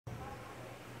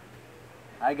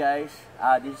Hi guys,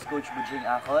 this is Coach Bujing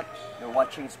Akot. You're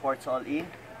watching Sports All In.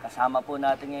 Kasama po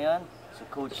natin ngayon si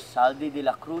Coach Zaldy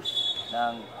Dela Cruz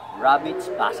ng Rabbits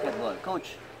Basketball.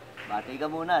 Coach, bati ka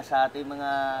muna sa ating mga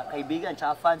kaibigan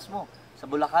at fans mo sa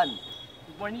Bulacan.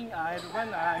 Good morning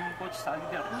everyone, I'm Coach Zaldy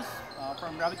Dela Cruz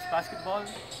from Rabbits Basketball,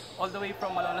 all the way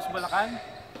from Malolos, Bulacan.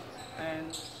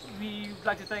 And we would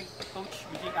like to thank Coach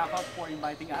Bujing Akot for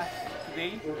inviting us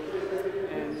today.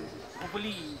 And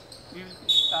hopefully, we will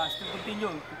still continue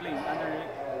to play under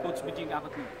Coach Bujing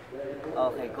Akot.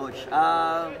 Okay, Coach.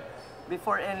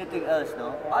 Before anything else,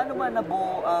 no, paano ba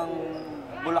nabuo ang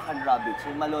Bulacan Rabbits,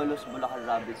 yung Malolos Bulacan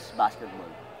Rabbits basketball?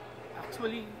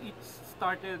 Actually, it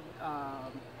started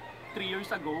 3 years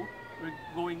ago. We're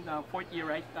going 4th year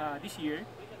right this year.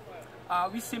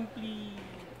 We simply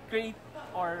create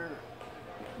or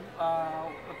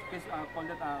call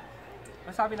that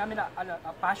masabi namin na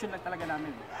passion lang talaga namin.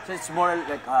 So it's more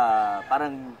like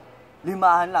parang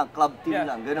limahan lang, club team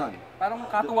lang, gano'n? Parang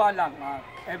katuwa lang.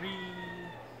 Every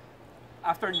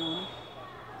afternoon,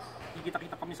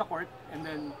 kikita-kita kami sa court and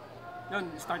then yun,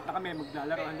 start na kami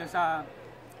maglalaro. And then sa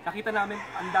nakita namin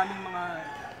ang daming mga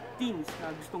teams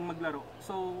na gustong maglaro.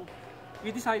 So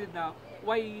we decided na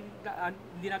why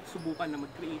hindi natin subukan na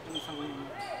mag-create ng isang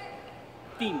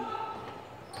team.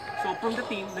 So from the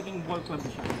team, naging ball club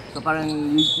siya. So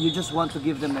parang you just want to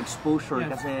give them exposure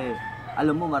kasi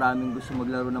alam mo maraming gusto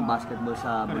maglaro ng basketball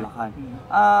sa Bulacan.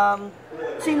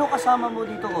 Sino kasama mo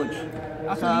dito, Coach?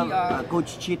 Actually,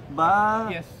 Coach Cheat ba?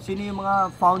 Yes. Sino yung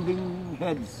mga founding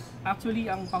heads? Actually,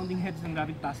 ang founding heads ng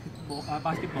Rabbit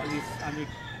basketball is under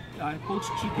Coach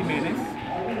Cheat Jimenez.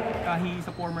 He's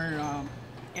a former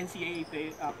NCAA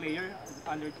player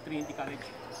under Trinity College.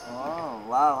 Oh,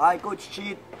 wow. Hi, Coach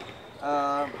Cheat.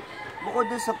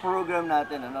 Bukod din sa program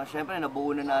natin, syempre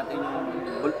nabuo na natin yung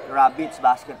Rabbits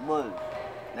basketball.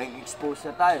 Nag-expose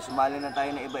na tayo, sumali na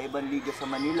tayo ng iba-ibang liga sa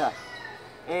Manila.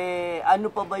 Ano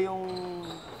pa ba yung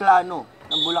plano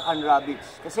ng Bulacan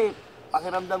Rabbits? Kasi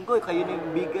pakiramdam ko, kayo na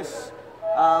yung biggest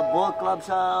ball club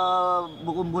sa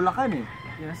buong Bulacan eh.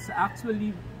 Yes,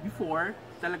 actually before,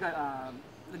 talaga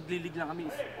naglilig lang kami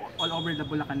all over the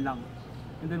Bulacan lang.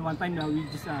 And then one time we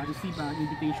just received an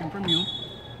invitation from you.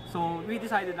 So we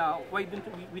decided na why don't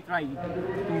we try to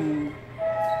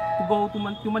go to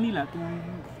Manila to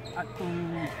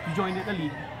join the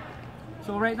league.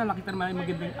 So right now nakita naman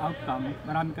magandang outcome.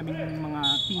 Marami kaming mga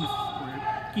teams or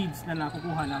kids na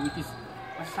nakukuha na, which is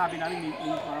masasabi namin may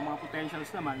mga potentials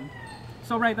naman.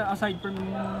 So right now, aside from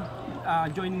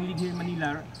joining league here in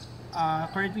Manila,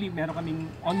 currently meron kaming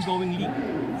ongoing league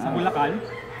sa Bulacan.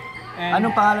 And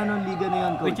anong pangalan ng liga na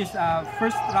yun, Coach? Which is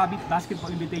First Rabbit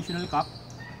Basketball Invitational Cup.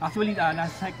 Actually,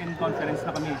 nasa second conference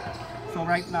na kami. So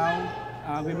right now,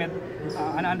 we met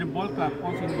another ball club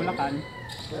also in Bulacan.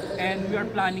 And we are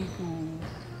planning to,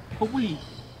 hopefully,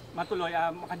 matuloy,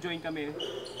 maka-join kami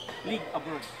league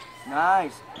abroad.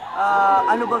 Nice.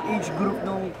 Ano bang age group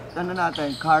nung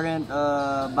natin, current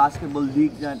basketball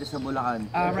league natin sa Bulacan?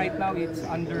 Right now, it's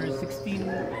under 16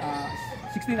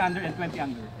 under and 20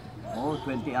 under. Oh,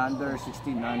 20 under,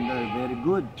 16 under. Very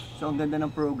good. So, ang ganda ng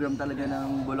program talaga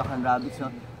ng Bulacan Rabbits. No?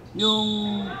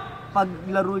 Yung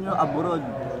paglaro nyo abroad,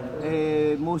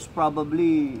 most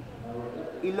probably,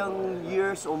 ilang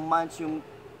years o months yung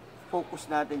focus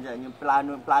natin dyan, yung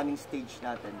planning stage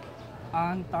natin?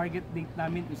 Ang target date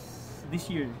namin is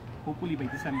this year, hopefully by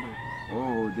December.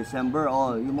 Oh, December.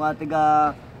 Oh, yung mga taga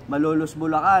Malolos,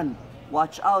 Bulacan,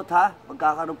 watch out ha.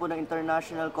 Magkakaroon po ng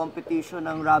international competition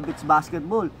ng Rabbits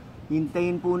Basketball.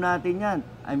 Hintayin po natin yan.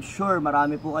 I'm sure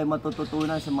marami po kayo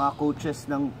matututunan sa mga coaches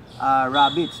ng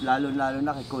Rabbits, lalo-lalo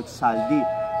na kay Coach Zaldy.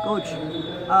 Coach,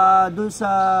 dun sa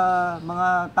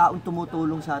mga taong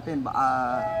tumutulong sa atin,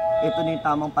 ito na yung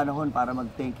tamang panahon para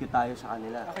mag-thank you tayo sa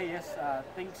kanila. Okay, yes.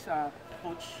 Thanks,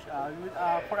 Coach.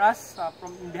 For us,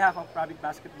 in behalf of Rabbit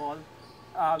Basketball,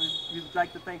 we would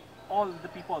like to thank all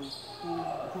the people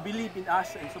who believe in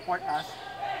us and support us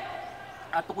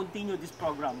to continue this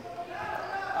program.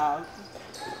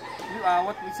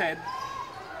 What we said,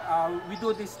 we do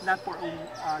this not for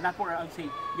our own sake.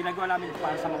 Ginagawa namin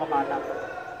para sa mga bata.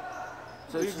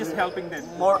 So we're just helping them.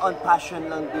 More on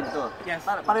passion lang din to. Yes.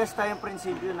 Parehas tayong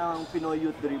prinsipyo ng Pinoy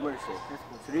Youth Dreamers eh. Yes,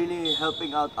 it's really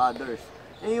helping out others.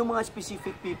 Yung mga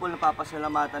specific people na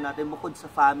papasalamatan natin bukod sa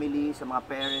family, sa mga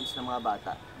parents ng mga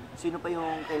bata. Sino pa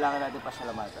yung kailangan natin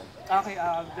pasalamatan? Okay,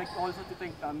 I'd like also to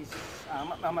thank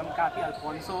Ma'am Cathy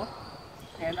Alfonso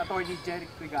and Attorney Jeric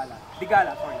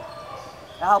Digala, sorry.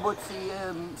 How about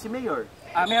si Mayor?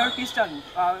 Mayor Christian,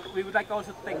 we would like also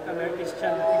to thank Mayor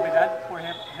Christian Ibedad for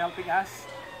helping us,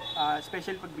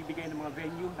 especially pagbibigay ng mga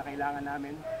venue na kailangan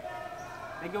namin.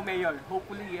 Thank you, Mayor.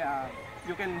 Hopefully,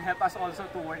 you can help us also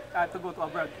to work to go to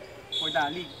abroad for the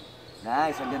league.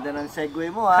 Nice, ang ganda ng segue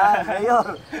mo ha,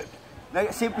 Mayor.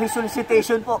 Simple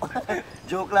solicitation po.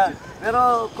 Joke lang.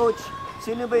 Pero coach,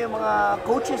 sino ba yung mga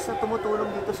coaches na tumutulong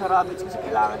dito sa Rabbits? Kasi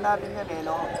kailangan natin yan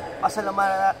no?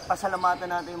 Pasalamatan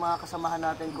natin yung mga kasamahan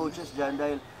natin coaches dyan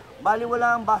dahil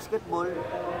baliwala ang basketball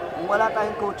kung wala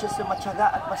tayong coaches na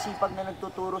matyaga at masipag na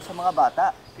nagtuturo sa mga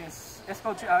bata. Yes,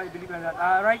 coach, I believe in that.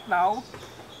 Right now,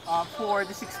 for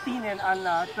the 16 and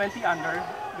 20 under,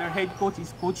 their head coach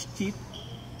is Coach Chief,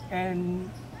 and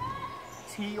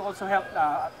he also helped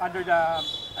under the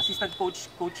assistant coach,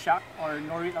 Coach Shaq or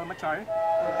Noreen Almachar.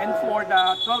 And for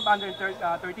the 12 under and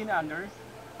 13 under,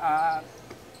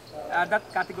 that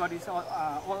category is all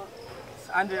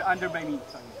under by me.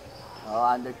 Sorry.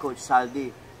 Under Coach Zaldy.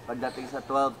 Pagdating sa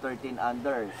 12, 13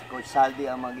 under, si Coach Zaldy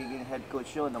ang magiging head coach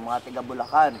yun ng mga taga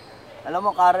Bulacan. Alam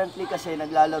mo, currently kasi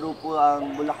naglalaro po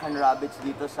ang Bulacan Rabbits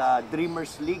dito sa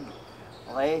Dreamers League.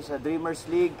 Okay, sa Dreamers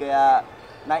League, kaya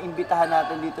naimbitahan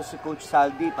natin dito si Coach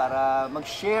Zaldy para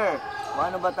mag-share kung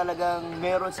ano ba talagang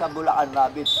meron sa Bulacan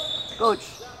Rabbits.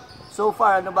 Coach, so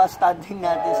far, ano ba standing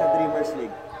natin sa Dreamers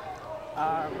League?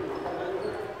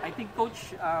 I think,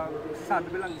 Coach, sabi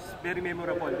ko lang, is very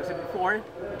memorable. Kasi before,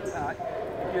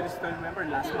 if you still remember,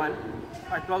 last month,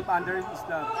 our 12 under is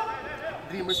the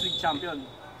Dreamers League champion.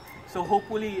 So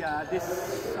hopefully, this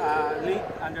league,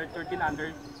 under 13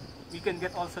 under, we can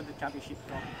get also the championship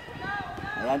trophy.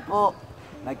 Ayan po.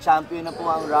 Nag-champion na po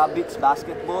ang Rabbits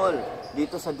basketball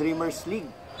dito sa Dreamers League.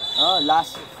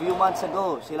 Last few months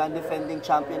ago, sila ang defending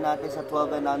champion natin sa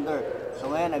 12 and under. So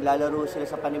ngayon, naglalaro sila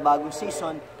sa panibagong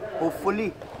season.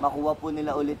 Hopefully, makuha po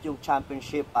nila ulit yung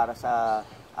championship para sa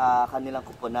kanilang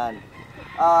kupunan.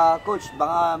 Coach,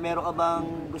 baka meron ka bang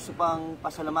gusto pang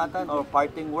pasalamatan or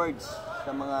parting words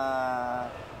sa mga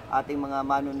ating mga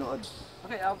manunood?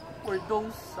 Okay, for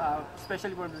those,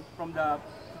 especially from the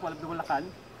people of the Bulacan,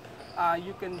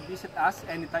 you can visit us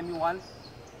anytime you want,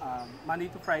 Monday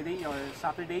to Friday or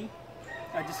Saturday.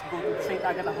 Just go to St.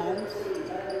 Agatha Homes,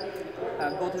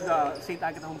 go to the St.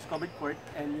 Agatha Homes covered court,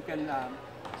 and you can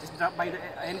just drop by there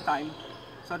anytime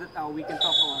so that we can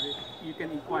talk or you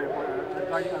can inquire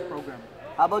regarding our program.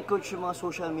 How about coach yung mga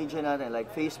social media natin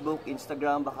like Facebook,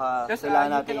 Instagram, baka yes,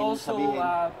 kailangan natin you can also sabihin?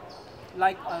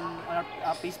 Like on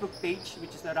our Facebook page,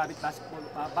 which is the Rabbit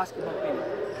basketball page,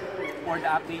 for the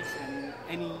updates and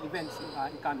any events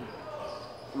incoming.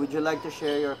 Would you like to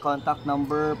share your contact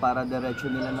number para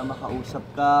diretso nila na makausap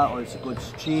ka or si Coach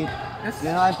Cheat? Yes.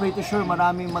 You know, I'm pretty sure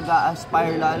maraming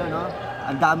mag-a-aspire lalo, no?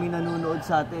 Ang daming nanonood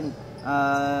sa atin.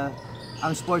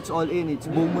 Ang Sports All In, it's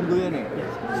buong mundo yan eh.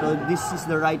 So this is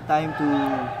the right time to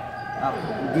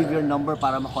give your number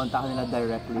para makontak nila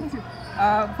directly.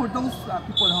 For those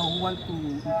people who want to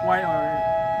inquire or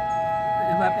if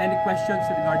you have any questions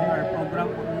regarding our program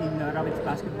in Rabbits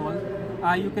basketball,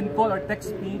 you can call or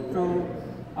text me through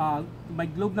my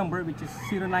Globe number, which is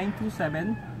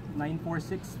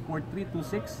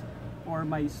 0927-946-4326, or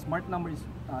my smart number is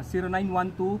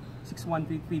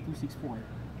 0912-613-3264.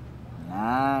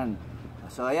 Yan.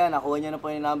 So ayan, nakuha niyo na po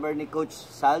yung number ni Coach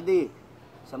Zaldy.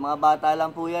 Sa mga bata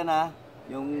lang po yan ha.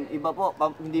 Yung iba po,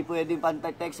 hindi pwedeng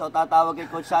pantay-text o tatawag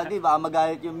kay Coach Zaldy, baka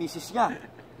magalit yung misis niya.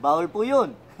 Bawal po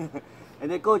yun.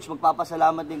 And then Coach,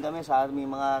 magpapasalamat din kami sa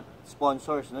aming mga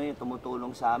sponsors, no, yung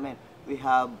tumutulong sa amin. We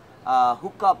have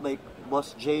Hookup by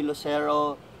Boss J.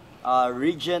 Lucero,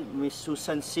 Regent Miss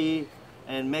Susan C.,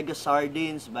 and Mega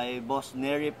Sardines by Boss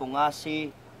Neri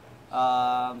Pungasi.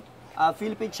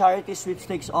 Philippine Charity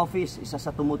Sweepstakes Office, isa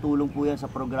sa tumutulong po yan sa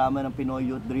programa ng Pinoy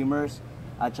Youth Dreamers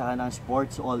at saka ng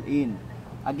Sports All In.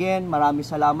 Again, maraming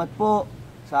salamat po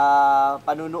sa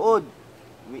panunood.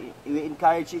 We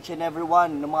encourage each and every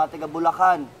one ng mga taga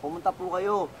Bulacan. Pumunta po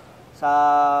kayo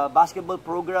sa basketball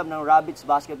program ng Rabbits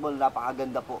Basketball.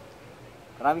 Napakaganda po.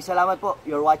 Maraming salamat po.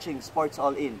 You're watching Sports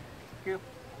All In. Thank you.